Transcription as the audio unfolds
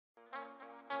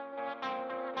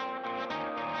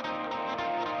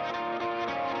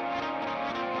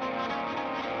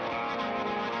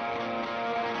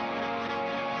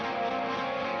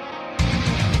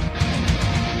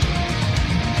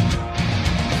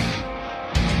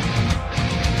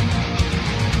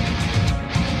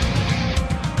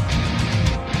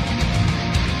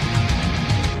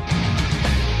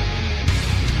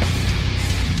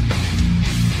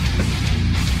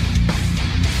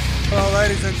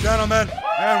gentlemen,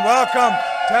 and welcome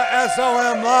to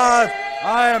SOM Live.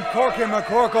 I am Corky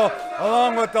McCorkle,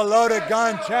 along with the loaded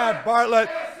gun, Chad Bartlett.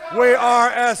 We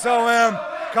are SOM.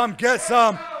 Come get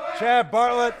some. Chad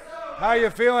Bartlett, how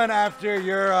you feeling after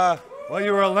your, well,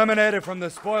 you were eliminated from the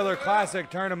Spoiler Classic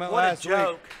tournament last week? What a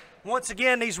joke. Once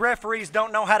again, these referees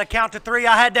don't know how to count to three.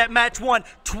 I had that match won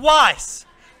twice,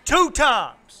 2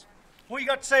 times. What you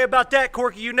got to say about that,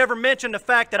 Corky? You never mentioned the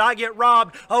fact that I get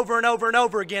robbed over and over and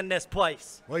over again in this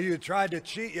place. Well, you tried to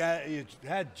cheat. You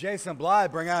had Jason Bly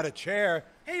bring out a chair.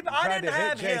 I didn't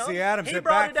have him. JC Adams. He It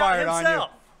brought backfired it out on you.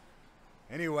 himself.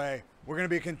 Anyway, we're going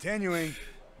to be continuing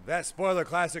that Spoiler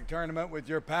Classic tournament with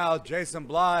your pal Jason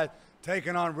Bly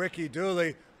taking on Ricky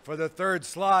Dooley for the 3rd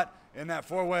slot in that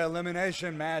 4-way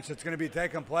elimination match that's going to be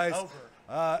taking place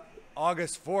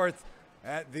August 4th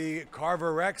at the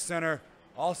Carver Rec Center.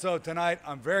 Also tonight,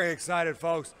 I'm very excited,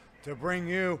 folks, to bring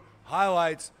you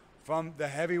highlights from the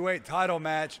heavyweight title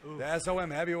match, the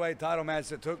SOM heavyweight title match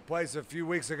that took place a few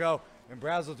weeks ago in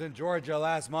Braselton, Georgia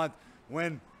last month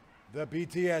when the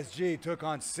BTSG took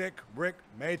on Sick Rick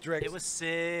Matrix. It was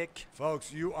sick.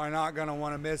 Folks, you are not going to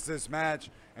want to miss this match,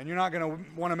 and you're not going to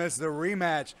want to miss the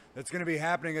rematch that's going to be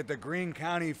happening at the Greene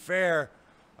County Fair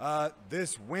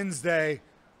this Wednesday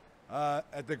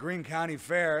at the Greene County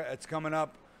Fair. It's coming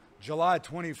up July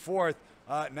 24th.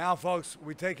 Now, folks,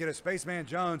 we take you to Spaceman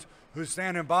Jones, who's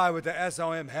standing by with the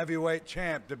SOM heavyweight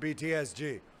champ, the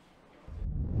BTSG.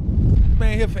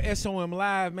 Man, here for SOM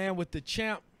Live, man, with the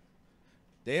champ,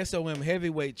 the SOM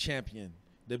heavyweight champion,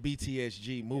 the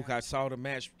BTSG. Mook, I saw the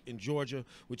match in Georgia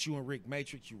with you and Rick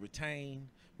Matrix. You retained.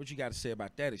 What you got to say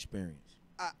about that experience?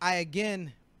 I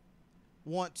again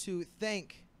want to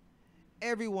thank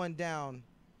everyone down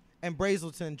in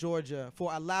Braselton, Georgia,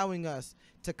 for allowing us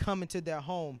to come into their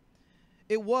home.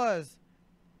 It was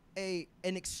an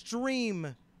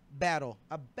extreme battle,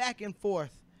 a back and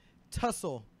forth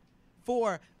tussle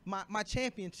for my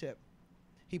championship.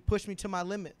 He pushed me to my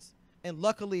limits, and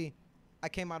luckily I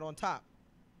came out on top.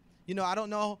 You know, I don't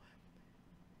know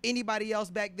anybody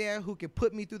else back there who could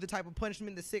put me through the type of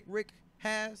punishment that Sick Rick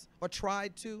has or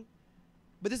tried to,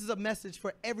 but this is a message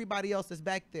for everybody else that's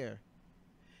back there.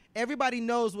 Everybody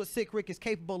knows what Sick Rick is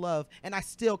capable of, and I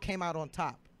still came out on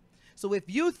top. So if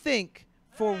you think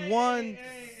for man,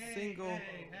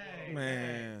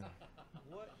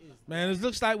 it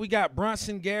looks like we got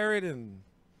Bronson Garrett and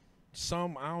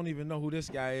I don't even know who this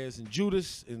guy is, and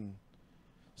Judas and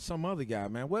some other guy,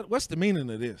 man. What's the meaning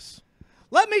of this?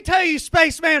 Let me tell you,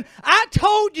 Spaceman, I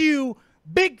told you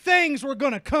big things were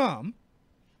going to come.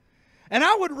 And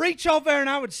I would reach over there and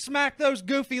I would smack those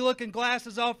goofy-looking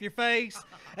glasses off your face.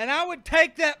 And I would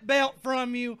take that belt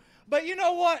from you. But you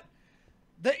know what?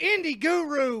 The indie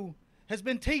guru has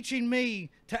been teaching me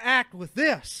to act with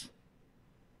this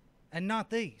and not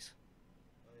these.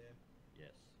 Oh, yeah.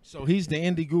 Yes. So he's the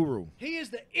indie guru. He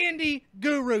is the indie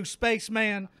guru,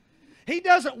 Spaceman. He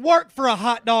doesn't work for a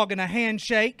hot dog and a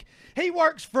handshake. He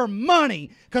works for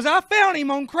money. Because I found him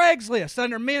on Craigslist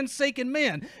under Men Seeking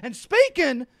Men. And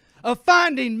speaking of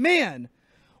finding men,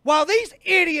 while these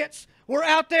idiots were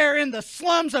out there in the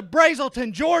slums of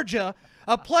Braselton, Georgia,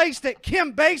 a place that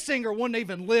Kim Basinger wouldn't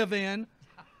even live in,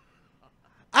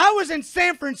 I was in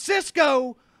San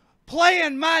Francisco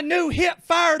playing my new hit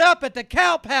Fired Up at the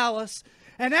Cow Palace,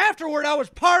 and afterward I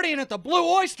was partying at the Blue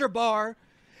Oyster Bar,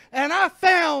 and I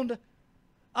found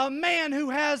a man who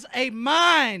has a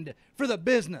mind for the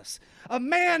business, a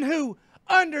man who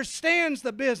understands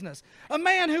the business, a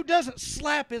man who doesn't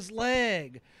slap his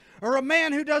leg, or a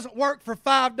man who doesn't work for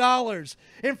 $5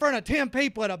 in front of 10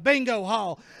 people at a bingo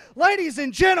hall. Ladies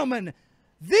and gentlemen,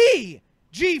 the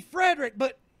G. Frederick,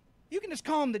 but you can just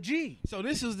call him the G. So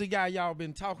this is the guy y'all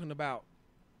been talking about.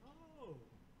 Oh.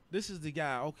 This is the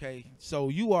guy, okay. So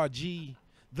you are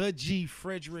the G.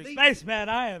 Frederick. Spaceman,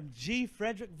 I am G.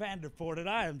 Frederick Vanderford, and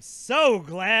I am so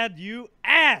glad you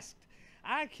asked.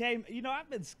 I've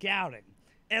been scouting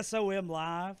SOM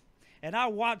Live, and I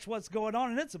watch what's going on,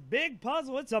 and it's a big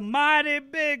puzzle. It's a mighty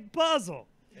big puzzle.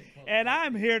 And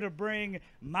I'm here to bring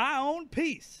my own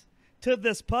piece to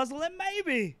this puzzle and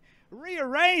maybe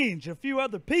rearrange a few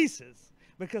other pieces,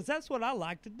 because that's what I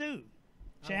like to do.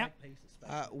 Champ?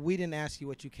 We didn't ask you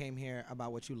what you came here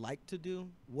about, what you like to do.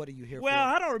 What are you here for? Well,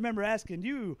 I don't remember asking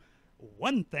you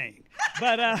one thing,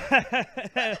 but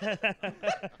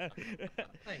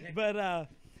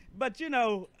you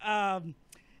know,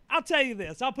 I'll tell you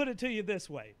this. I'll put it to you this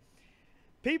way.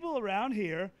 People around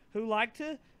here who like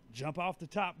to jump off the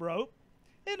top rope,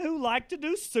 and who like to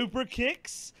do super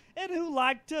kicks, and who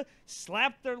like to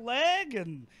slap their leg,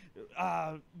 and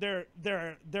their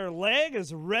leg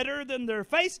is redder than their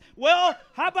face. Well,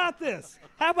 how about this?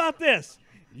 How about this?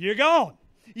 You're gone.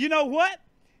 You know what?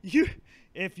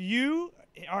 If you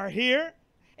are here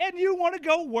and you want to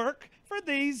go work for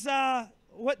these,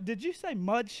 what did you say?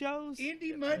 Mud shows?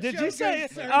 Indie mud Did show, you say?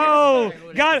 good sir. Oh,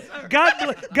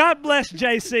 God bless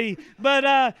JC.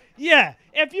 But yeah,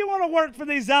 if you want to work for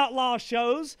these outlaw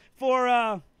shows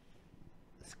for,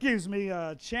 excuse me,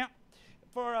 champ,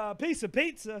 for a piece of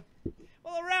pizza,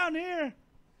 well, around here,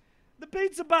 the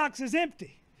pizza box is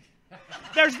empty.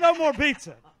 There's no more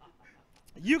pizza.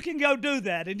 You can go do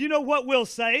that. And you know what we'll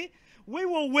say? We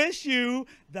will wish you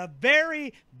the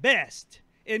very best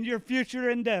in your future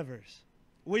endeavors.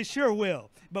 We sure will.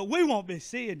 But we won't be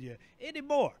seeing you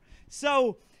anymore.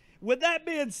 So, with that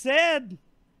being said,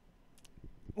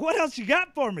 what else you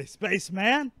got for me,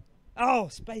 Spaceman? Oh,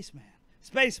 Spaceman.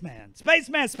 Spaceman.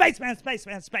 Spaceman. Spaceman.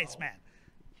 Spaceman. Spaceman.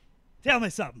 Tell me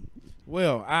something.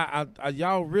 Well,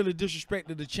 y'all really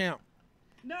disrespected the champ.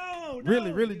 No,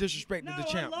 Really disrespected the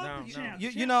champ. I love the champ.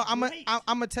 You know, I'm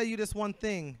gonna tell you this one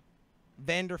thing,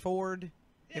 Vanderford,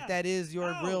 if that is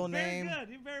your real name. Very good.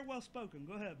 You're very well spoken.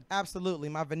 Go ahead. Absolutely,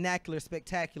 my vernacular is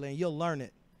spectacular, and you'll learn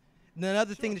it. And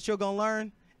another thing that you're gonna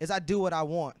learn is I do what I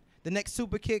want. The next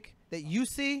super kick that you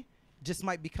see just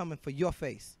might be coming for your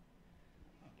face.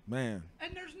 Man.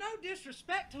 And there's no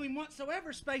disrespect to him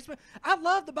whatsoever, Spaceman. I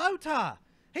love the bow tie.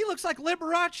 He looks like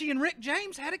Liberace and Rick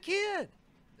James had a kid.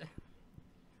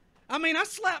 I mean, I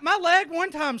slapped my leg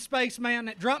one time, Spaceman,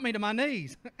 that dropped me to my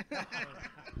knees.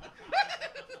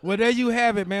 Well, there you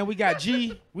have it, man. We got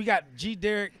G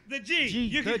Derek. The G.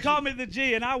 You can call me the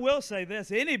G, and I will say this.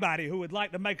 Anybody who would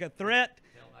like to make a threat,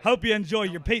 hope you enjoy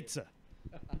your pizza.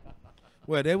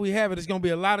 Well, there we have it. There's going to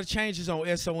be a lot of changes on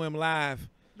SOM Live.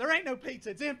 There ain't no pizza.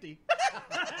 It's empty.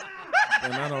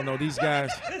 And I don't know, these guys.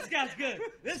 This guy's good.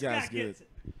 This guy gets it.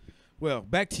 Well,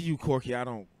 back to you, Corky.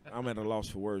 I'm at a loss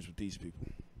for words with these people.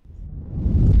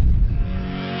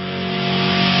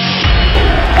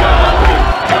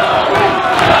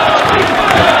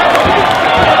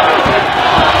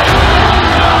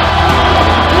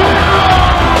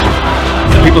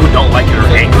 The people who don't like it are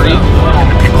angry, and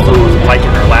the people who like it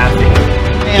are laughing.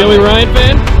 Joey Ryan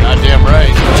fan? Goddamn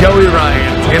right. Joey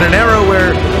Ryan. In an era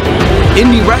where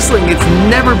indie wrestling, it's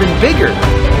never been bigger.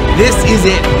 This is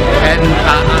it, and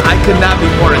I could not be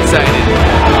more excited.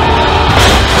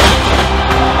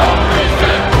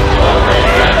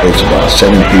 It's about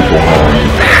sending people home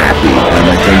happy, and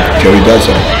I think Joey does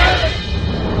that.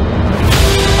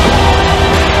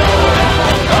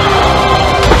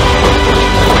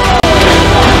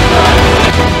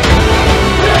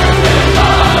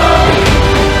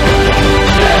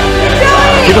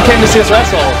 People came to see us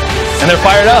wrestle, and they're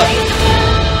fired up.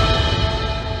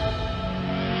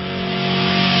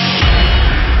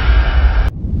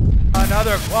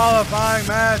 Another qualifying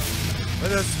match for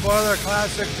the Spoiler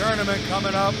Classic tournament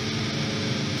coming up.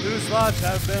 2 slots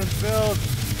have been filled.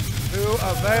 2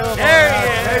 available. There he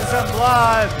is. Jason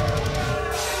Live.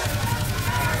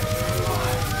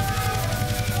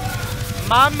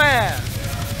 My man,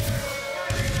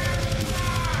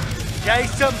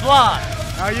 Jason Blythe.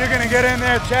 Are you going to get in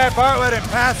there, Chad Bartlett, and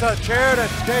pass a chair to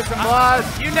Jason Blythe?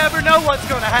 You never know what's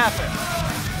going to happen.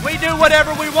 We do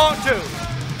whatever we want to.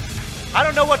 I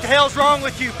don't know what the hell's wrong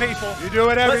with you people. You do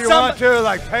whatever you want to,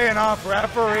 like paying off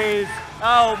referees.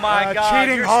 Oh my God,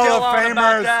 cheating you're Hall still of on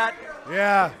about Famers. that.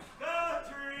 Yeah.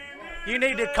 You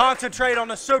need to concentrate on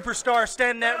the superstar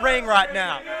standing in that ring right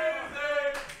now.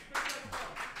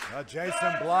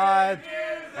 Jason Blythe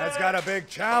has got a big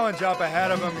challenge up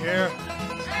ahead of him here.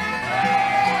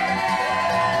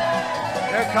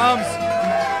 Here comes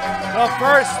the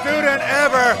first student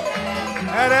ever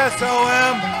at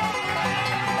SOM.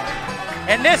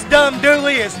 And this dumb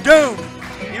dooley is doomed.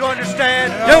 You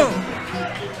understand? Doomed.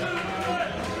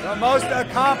 The most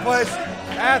accomplished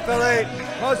athlete,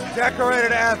 most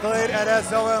decorated athlete at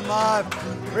SOM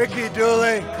Live, Ricky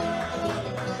Dooley.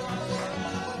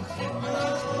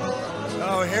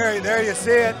 So there you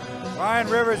see it. Ryan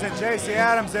Rivers and JC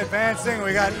Adams advancing.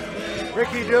 We got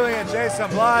Ricky Dooley and Jason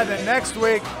Blythe. And next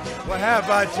week, we'll have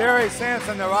Jerry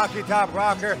Sampson, the Rocky Top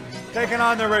Rocker, taking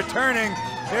on the returning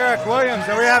Derek Williams.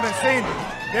 And we haven't seen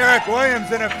Derek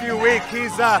Williams in a few weeks.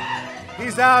 He's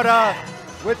out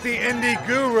with the Indie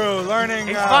Guru, learning.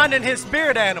 He's finding his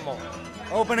spirit animal.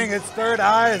 Opening his third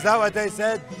eye. Is that what they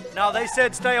said? No, they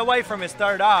said stay away from his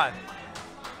third eye.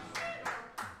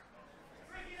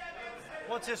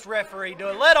 What's this referee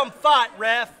doing? Let him fight,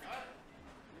 ref.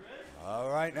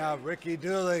 All right, now Ricky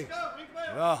Dooley,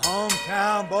 the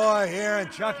hometown boy here in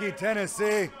Chuckey,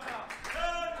 Tennessee.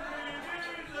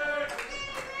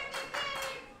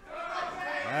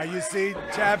 Now you see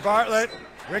Chad Bartlett,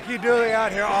 Ricky Dooley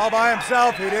out here all by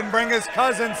himself. He didn't bring his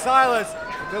cousin Silas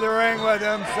to the ring with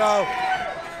him. So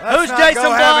Who's let's not Jason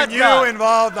go having Blythe you got?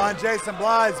 involved on Jason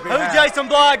Blythe's behalf. Who's Jason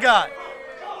Blythe got?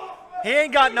 He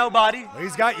ain't got nobody.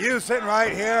 He's got you sitting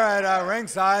right here at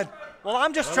ringside. Well,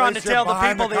 I'm just At trying to least you're tell the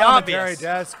behind people the commentary obvious.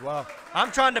 desk. Well,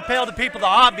 I'm trying to tell the people the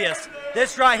obvious.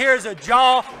 This right here is a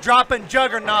jaw-dropping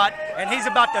juggernaut, and he's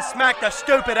about to smack the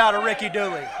stupid out of Ricky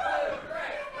Dooley.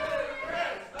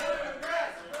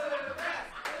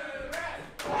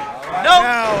 Nope.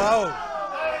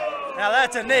 Now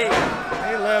that's a knee.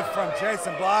 He lived from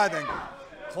Jason Blythe and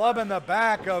clubbing the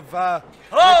back of Oh!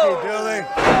 Ricky Dooley.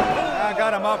 Now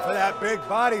got him up for that big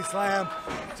body slam.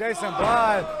 Jason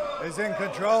Blythe is in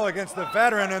control against the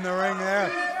veteran in the ring there.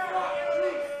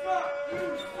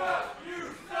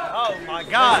 Oh my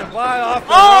God. Jason Blythe off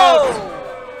the ropes.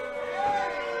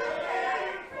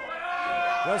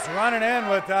 Just running in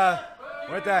with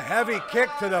a heavy kick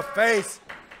to the face.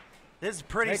 This is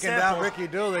pretty Taking simple. down Ricky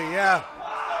Dooley, yeah.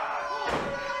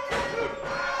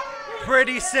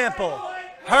 Pretty simple.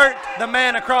 Hurt the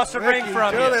man across the ring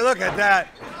from Dooley, you. look at that.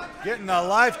 Getting the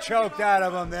life choked out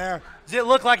of him there. Does it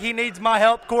look like he needs my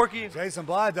help, Corky? Jason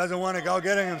Blythe doesn't want to go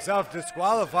getting himself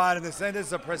disqualified in the sense this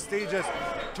is a prestigious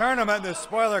tournament, the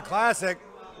Spoiler Classic.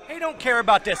 He don't care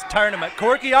about this tournament,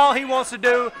 Corky. All he wants to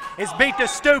do is beat the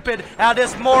stupid out of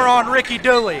this moron Ricky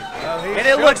Dooley. He And it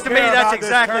should looks to me care that's about this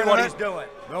exactly what he's tournament.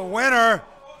 doing. The winner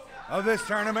of this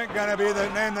tournament going to be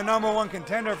named the #1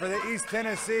 contender for the East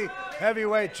Tennessee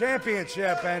Heavyweight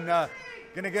Championship and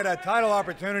going to get a title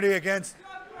opportunity against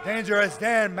Dangerous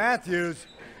Dan Matthews.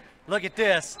 Look at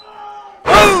this.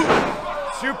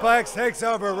 Suplex takes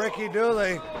over Ricky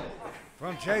Dooley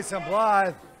from Jason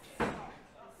Blythe.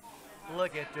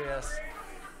 Look at this.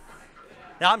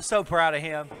 Now, I'm so proud of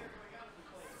him.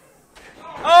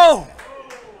 Oh!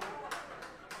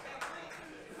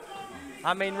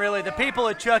 I mean, really, the people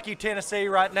of Chuckey, Tennessee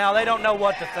right now, they don't know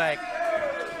what to think.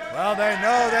 Well, they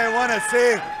know they want to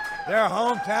see their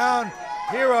hometown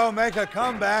hero make a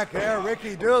comeback there,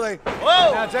 Ricky Dooley.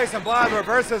 Whoa! Now Jason Blythe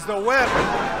reverses the whip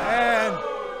and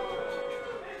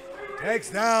takes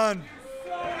down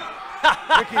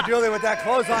Ricky Dooley with that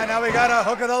clothesline. Now we got a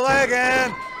hook of the leg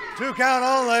and 2 count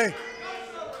only.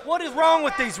 What is wrong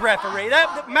with these referees?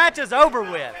 That match is over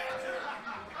with.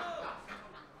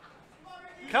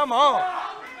 Come on.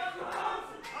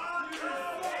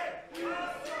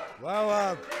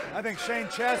 Well, I think Shane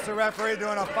Chess, the referee,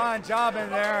 doing a fine job in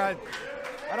there.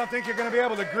 I don't think you're going to be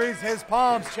able to grease his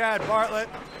palms, Chad Bartlett,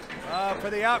 for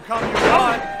the outcome you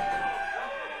want.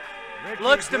 Ricky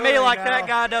Looks to me Dooley like now. that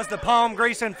guy does the palm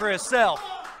greasing for himself.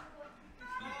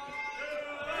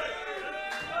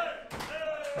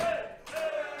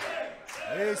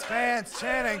 These fans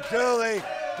chanting Dooley,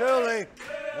 Dooley,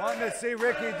 wanting to see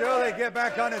Ricky Dooley get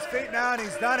back on his feet now, and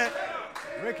he's done it.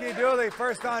 Ricky Dooley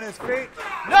first on his feet.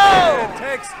 No! And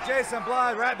takes Jason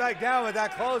Blythe right back down with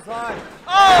that clothesline.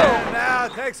 Oh! And now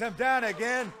takes him down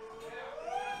again.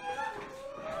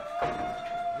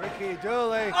 Ricky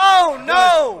Dooley. Oh,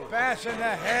 no! Bashing the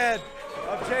head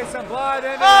of Jason Blythe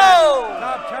into Oh! the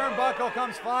top turnbuckle,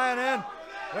 comes flying in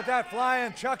with that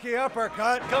flying Chucky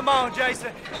uppercut. Come on,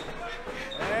 Jason.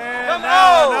 And Come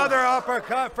now on! another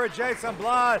uppercut for Jason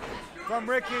Blythe from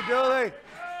Ricky Dooley.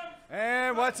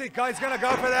 And what's he call? He's going to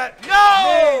go for that.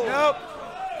 No! knee. Nope.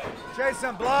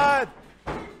 Jason Blythe.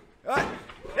 There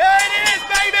it is,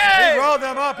 baby! He rolled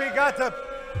him up. He got the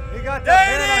There pin.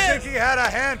 it I think is! he had a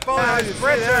handful of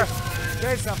sprinter.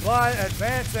 Jason Blythe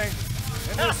advancing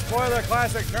in this Spoiler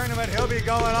Classic tournament. He'll be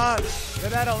going on to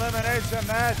that elimination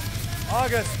match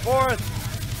August 4th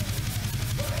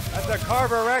at the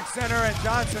Carver Rec Center in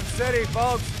Johnson City,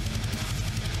 folks.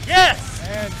 Yes!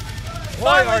 And boy,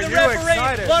 Finally, are the you referee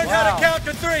excited. learned how Wow. to count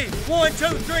to 3. 1, 2,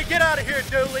 3. Get out of here,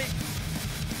 Dooley.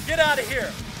 Get out of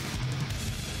here.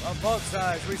 Well, folks,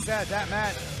 as we said, that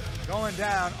match going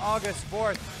down August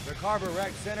 4th, the Carver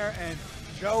Rec Center, and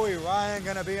Joey Ryan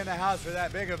going to be in the house for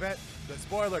that big event, the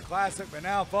Spoiler Classic. But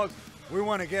now, folks, we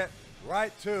want to get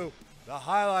right to the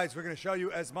highlights. We're going to show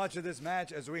you as much of this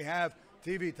match as we have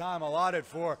TV time allotted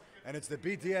for, and it's the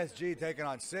BTSG taking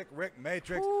on Sick Rick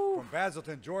Matrix from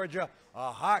Basilton, Georgia.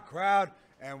 A hot crowd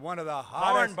and one of the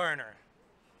hottest Barn burner.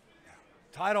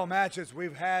 title matches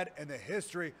we've had in the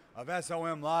history of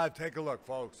SOM Live. Take a look,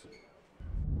 folks.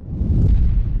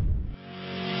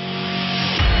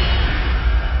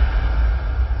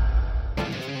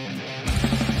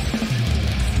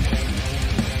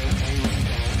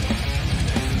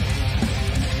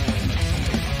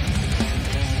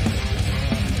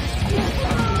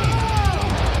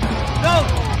 No!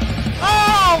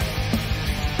 Oh!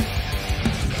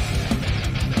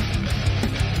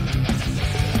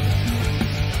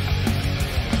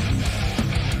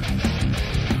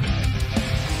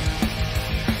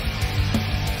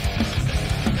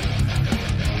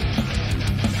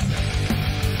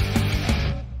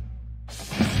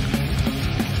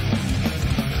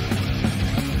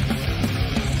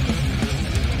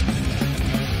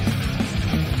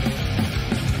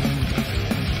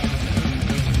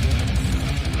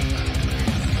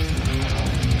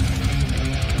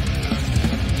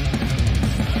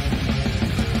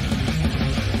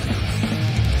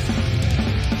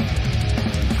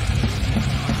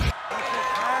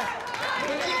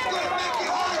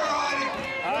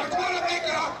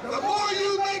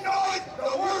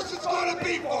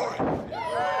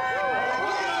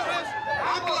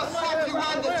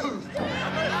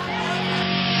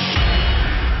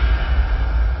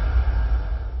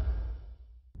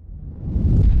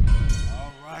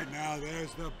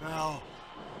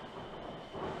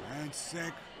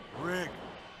 Sick Rick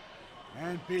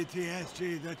and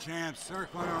BTSG, the champs,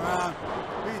 circling around.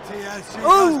 BTSG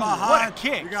goes behind. What a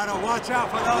kick. You gotta watch out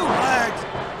for those legs.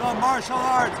 The martial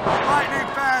arts, lightning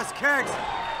fast kicks.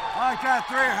 Like that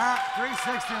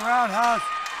 360 roundhouse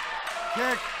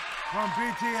kick from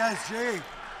BTSG.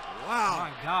 Wow. Oh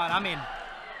my God, I mean,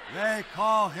 They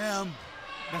call him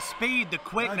the speed, the a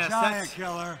quickness. giant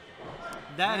killer.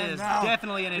 That And is now,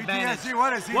 definitely an advantage. BTSG,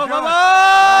 what is he Whoa, doing? whoa,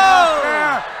 whoa!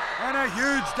 There, and a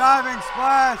huge diving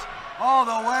splash all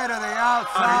the way to the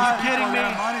outside. Are you kidding For me?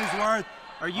 their money's worth.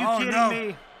 Are you Oh, kidding no.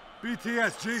 me?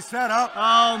 BTSG set up.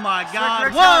 Oh my God!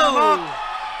 Rick set him Whoa! up.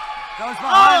 Goes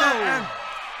behind it, Oh! and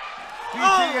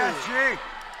BTSG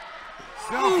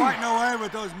still fighting away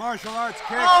with those martial arts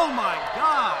kicks. Oh my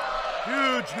God!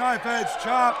 Huge knife edge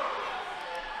chop.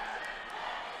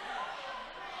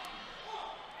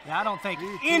 Yeah, I don't think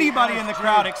BTSG. anybody in the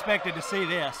crowd expected to see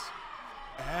this.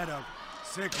 Ahead of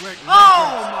Sick Rick.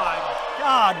 Oh my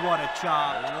God! What a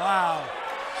chop! Wow.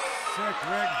 Sick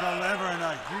Rick delivering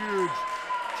a huge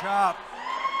chop.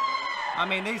 I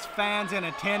mean, these fans in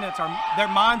attendance their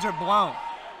minds are blown.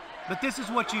 But this is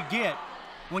what you get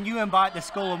when you invite the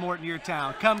School of Morton to your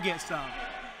town. Come get some.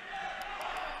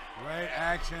 Great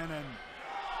action and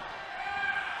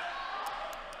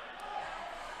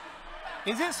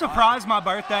Is it surprise my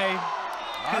birthday?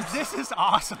 Because this is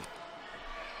awesome.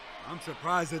 I'm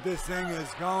surprised that this thing is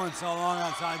going so long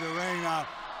outside the ring.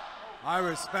 I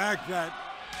respect that.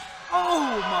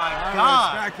 Oh my I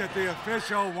God! respect that the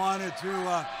official wanted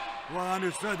to,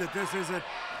 understood that this is a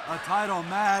title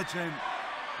match, and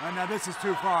now this is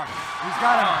too far. He's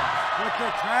got him with the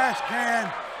trash can.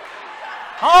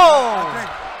 Oh!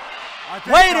 I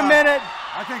think Wait a minute!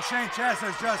 I think Shane Chess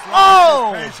has just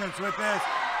lost his patience with this.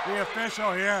 The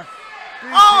official here.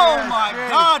 Oh my BTSG.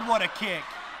 God! What a kick!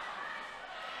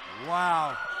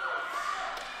 Wow.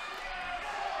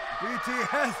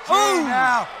 BTSG Ooh.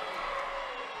 now.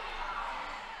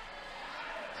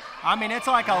 I mean, it's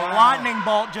like a lightning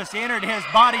bolt just entered his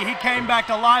body. He came back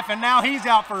to life, and now he's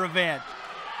out for revenge.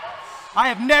 I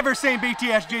have never seen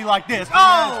BTSG like this.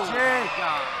 Oh!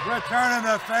 BTSG returning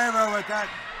the favor with that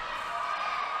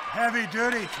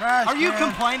heavy-duty trash Are you can.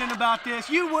 complaining about this?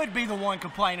 You would be the one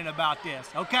complaining about this,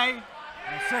 okay?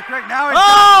 And Sick Rick, now he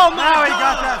Oh, my now he God.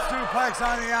 got that suplex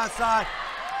on the outside.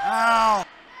 Ow.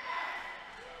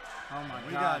 Oh my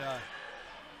We God! got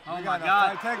Oh we my got a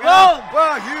God! fight taken Whoa! out.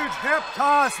 Whoa, huge hip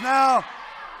toss now.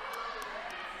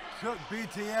 Took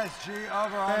BTSG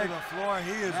over onto the floor.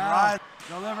 He is right,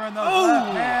 delivering those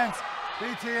left hands.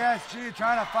 BTSG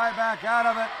trying to fight back out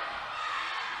of it.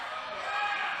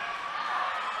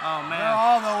 Oh They're man!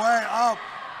 all the way up.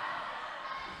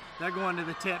 They're going to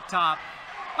the tip top.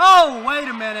 Oh, wait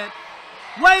a minute!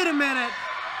 Wait a minute!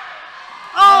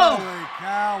 Oh! Holy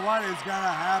cow, what is going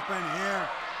to happen here?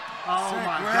 Oh Sick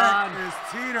my Rick God! is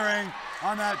teetering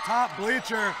on that top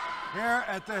bleacher here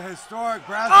at the historic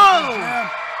Brazelton Oh! Gym.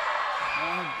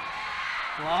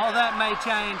 Well, all that may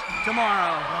change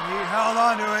tomorrow. And he held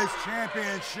on to his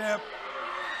championship.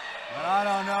 But I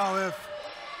don't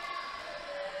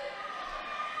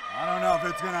know if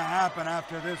it's going to happen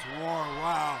after this war.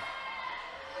 Wow.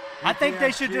 I think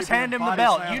they should just hand him the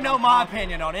belt. You know my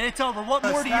opinion on it. It's over. What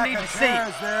more do you need to see?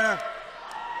 There.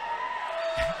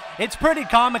 It's pretty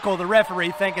comical, the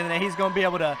referee thinking that he's going to be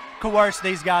able to coerce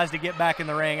these guys to get back in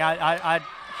the ring. I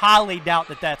highly doubt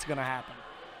that that's going to happen.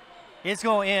 It's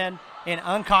going to end in an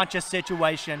unconscious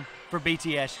situation for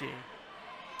BTSG.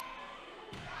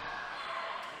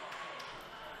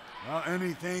 Well,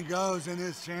 anything goes in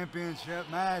this championship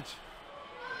match.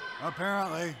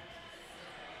 Apparently,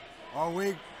 all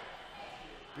week,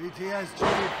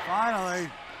 BTSG finally.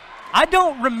 I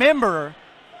don't remember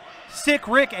Sick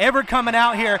Rick ever coming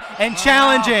out here and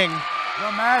challenging.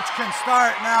 The match can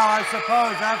start now, I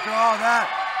suppose, after all that.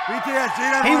 BTSG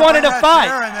doesn't He want wanted to to bring that fight.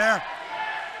 chair in there.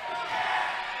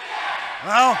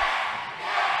 Well,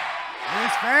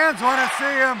 these fans want to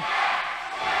see him.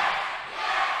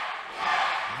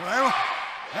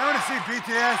 They want to see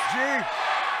BTSG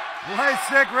lay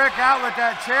Sick Rick out with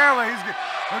that chair.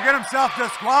 He'll get himself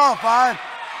disqualified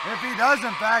if he does,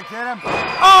 in fact, hit him.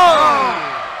 Oh!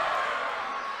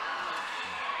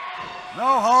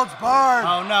 No holds barred.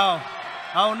 Oh no!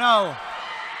 Oh no!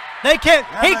 They can't.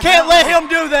 He can't let him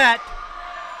do that.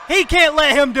 He can't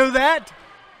let him do that.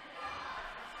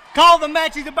 Call the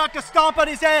match. He's about to stomp on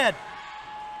his head.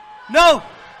 No!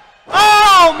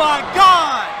 Oh my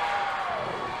God!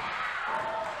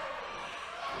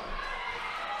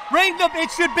 Ring the. It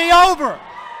should be over.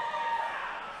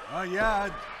 Oh yeah,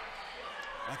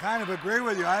 I kind of agree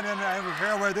with you. I didn't ever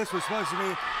hear where this was supposed to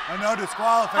be a no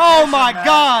disqualification. Oh my match.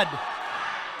 God!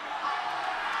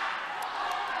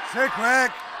 Sick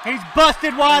Rick. He's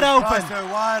busted wide open. Busted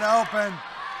wide open.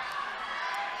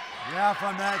 Yeah,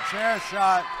 from that chair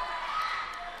shot.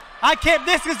 I can't.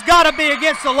 This has got to be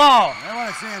against the law. They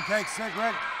want to see him take Sick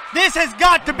Rick. This has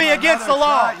got to be against the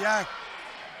law. Yeah.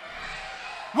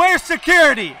 Where's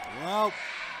security? Well,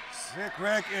 Sick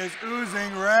Rick is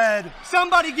oozing red.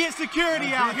 Somebody get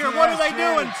security out here. What are they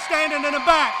doing? Standing in the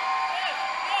back.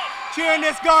 Cheering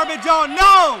this garbage on.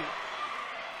 No!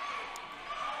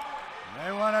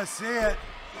 They want to see it.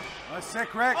 But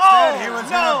Sick Rick said he was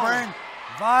going to bring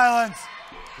violence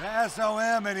to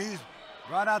SOM, and he's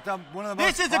brought out one of the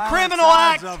most is a violent criminal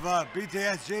sides act of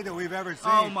BTSG that we've ever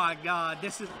seen. Oh my God!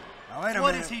 This is. Now, wait a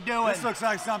What minute. is he doing? This looks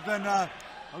like something a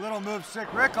little move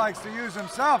Sick Rick likes to use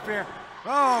himself here.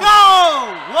 Oh!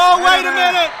 No! Whoa! Wait a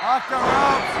minute! Off the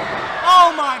ropes.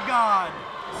 Oh my God!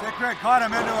 Sick Rick caught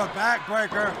him into a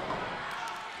backbreaker.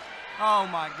 Oh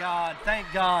my God! Thank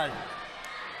God.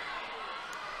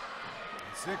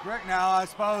 Sick Rick now, I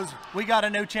suppose. We got a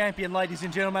new champion, ladies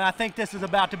and gentlemen. I think this is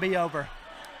about to be over.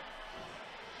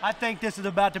 I think this is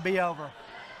about to be over.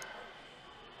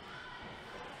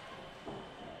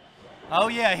 Oh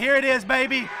yeah, here it is,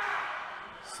 baby.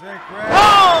 Sick Rick.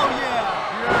 Oh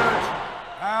yeah!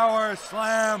 Huge power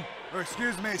slam, or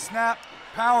excuse me, snap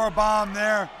power bomb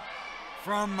there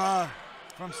from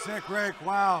Sick Rick.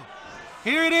 Wow.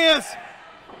 Here it is.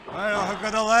 Right, a hook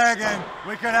of the leg, and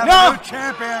we could have a new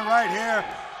champion right here.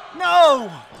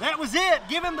 No, that was it.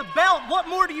 Give him the belt. What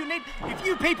more do you need? If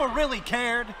you people really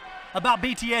cared about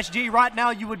BTSG right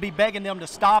now, you would be begging them to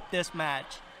stop this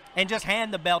match and just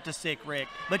hand the belt to Sick Rick.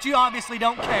 But you obviously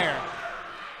don't care.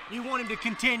 You want him to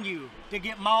continue to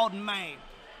get mauled and maimed.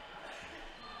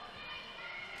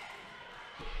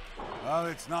 Well,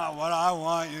 it's not what I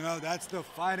want. You know, that's the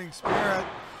fighting spirit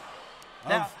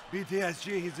of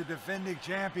BTSG. He's a defending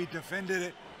champ. He defended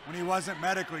it when he wasn't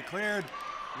medically cleared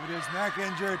with his neck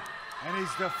injured, and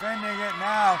he's defending it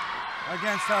now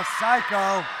against a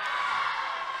psycho.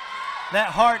 That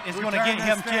heart is going to get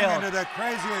him killed. Into the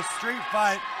craziest street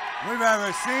fight we've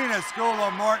ever seen at School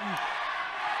of Morton.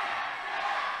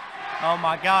 Oh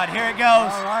my God, here it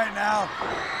goes. All right now,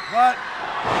 but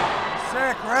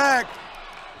Sick Rick.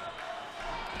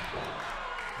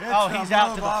 Oh, he's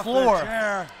out to the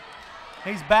floor.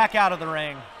 He's back out of the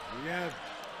ring. Yeah.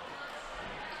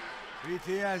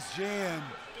 BTSG and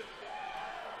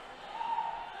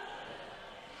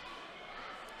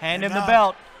hand him the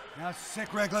belt. Now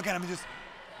Sick Rick, look at him. Just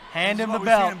hand him the belt.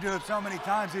 belt. We've seen him do it so many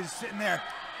times. He's sitting there,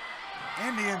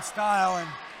 Indian style, and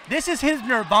this is his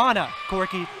nirvana,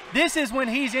 Corky. This is when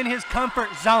he's in his comfort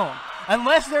zone.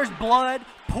 Unless there's blood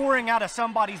pouring out of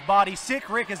somebody's body, Sick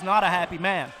Rick is not a happy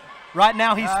man. Right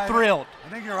now, he's thrilled. I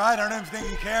think you're right. I don't even think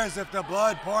he cares if the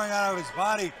blood pouring out of his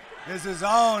body is his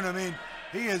own. I mean,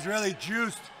 he is really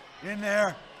juiced in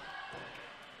there.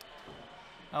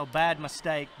 Oh, bad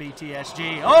mistake,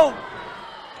 BTSG. Oh!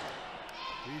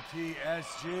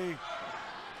 BTSG.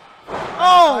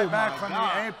 Oh, back from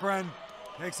the apron.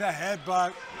 Takes a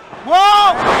headbutt.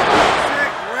 Whoa!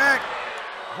 Sick Rick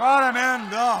brought him in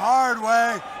the hard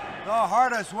way, the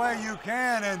hardest way you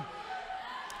can, and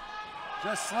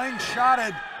just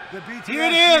slingshotted the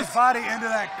BTSG's body into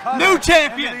that cutter. New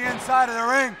champion! Into the inside of the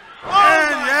ring. Oh my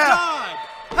God!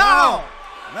 How?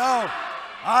 No,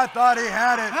 I thought he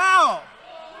had it. How?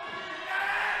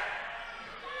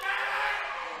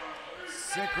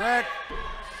 Sick Rick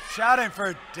shouting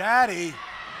for daddy,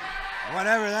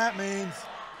 whatever that means.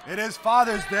 It is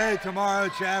Father's Day tomorrow,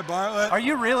 Chad Bartlett. Are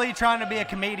you really trying to be a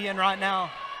comedian right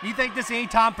now? You think this is any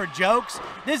time for jokes?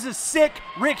 This is Sick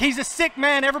Rick. He's a sick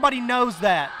man. Everybody knows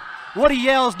that. What he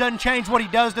yells doesn't change what he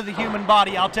does to the human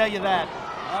body. I'll tell you that.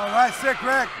 All right, Sick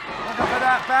Rick looking for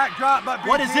that backdrop, but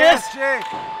what is this?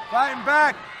 Fighting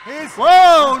back. He's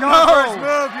going for his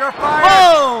move. You're fired.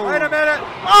 Whoa! Wait a minute.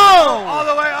 Oh! All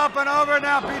the way up and over.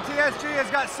 Now BTSG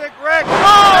has got Sick Rick.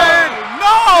 Oh!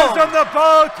 No! Gives him the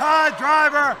bow tie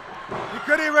driver.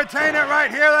 Could he retain it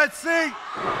right here? Let's see.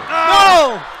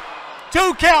 No!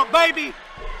 2 count, baby.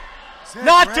 Sick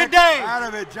Not Rick today. Out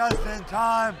of it just in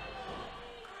time.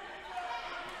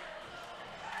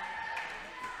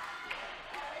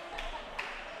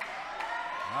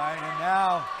 All right, and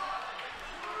now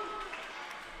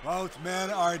both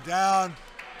men are down.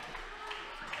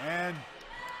 And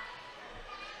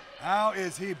how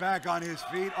is he back on his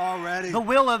feet already? The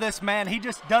will of this man, he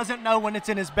just doesn't know when it's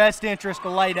in his best interest to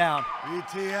lay down.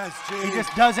 BTSG. He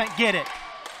just doesn't get it.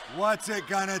 What's it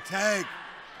gonna take?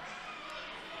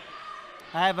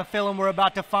 I have a feeling we're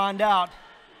about to find out.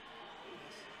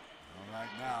 All right,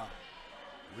 now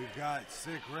we've got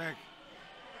Sick Rick.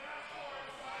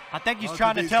 I think he's Both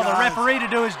trying of to these tell the guys. referee to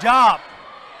do his job.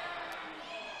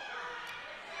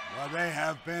 Well, they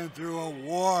have been through a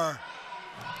war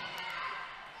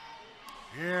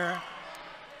here.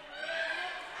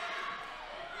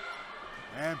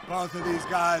 And both of these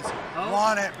guys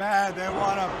want it bad. They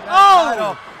want a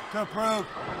title to prove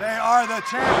they are the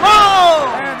champions.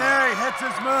 Oh! And there he hits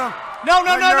his move. No,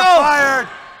 no, But no, you're no. fired.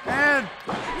 And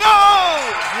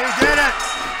No! he did it.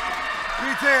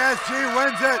 BTSG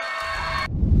wins it.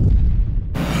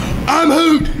 I'm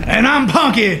Hoot. And I'm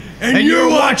Punky. And you're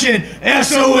watching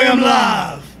SOM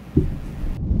Live.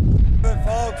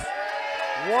 Folks,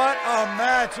 what a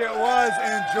match it was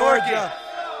in Georgia.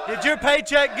 Did your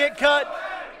paycheck get cut?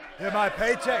 Did my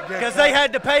paycheck get cut? Because they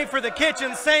had to pay for the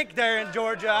kitchen sink there in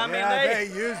Georgia. I mean, they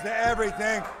used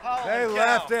everything. They Holy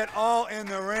left cow. it all in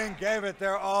the ring, gave it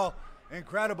their all.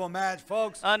 Incredible match,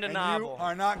 folks. Undeniable. And you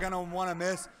are not going to want to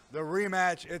miss the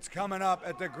rematch. It's coming up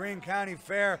at the Greene County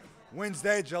Fair,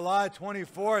 Wednesday, July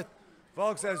 24th.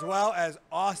 Folks, as well as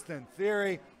Austin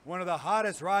Theory, one of the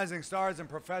hottest rising stars in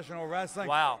professional wrestling.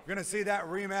 Wow. You're going to see that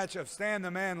rematch of Stan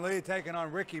the Man Lee taking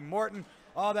on Ricky Morton.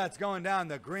 All that's going down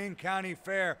the Greene County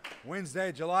Fair,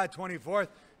 Wednesday, July 24th.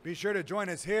 Be sure to join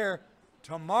us here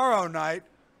tomorrow night.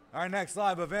 Our next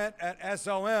live event at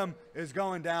SOM is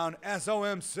going down,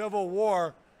 SOM Civil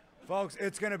War. Folks,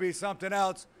 it's going to be something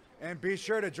else. And be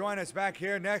sure to join us back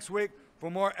here next week for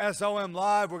more SOM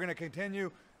Live. We're going to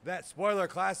continue that Spoiler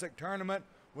Classic tournament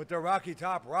with the Rocky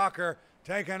Top Rocker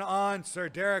taking on Sir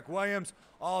Derek Williams.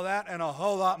 All that and a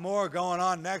whole lot more going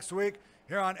on next week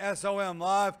here on SOM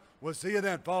Live. We'll see you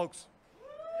then, folks.